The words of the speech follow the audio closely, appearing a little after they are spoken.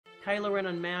Kylo Ren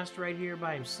unmasked right here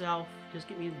by himself. Just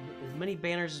get me as many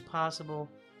banners as possible.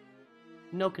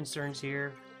 No concerns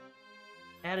here.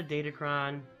 Add a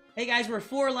Datacron. Hey guys, we're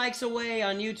 4 likes away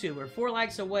on YouTube. We're 4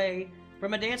 likes away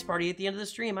from a dance party at the end of the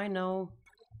stream, I know.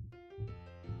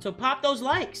 So pop those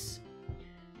likes.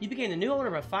 You became the new owner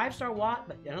of a 5-star Watt,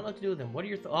 but I don't know what to do with them. What are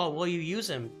your oh, well, you use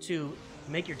them to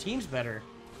make your teams better.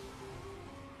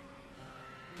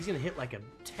 He's gonna hit like a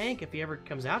tank if he ever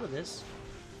comes out of this.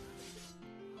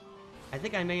 I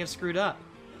think I may have screwed up.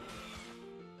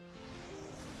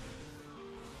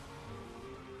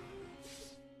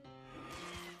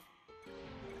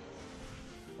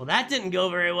 Well, that didn't go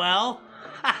very well.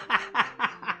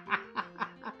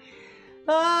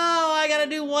 Oh, I gotta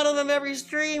do one of them every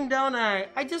stream, don't I?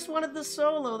 I just wanted the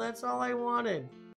solo, that's all I wanted.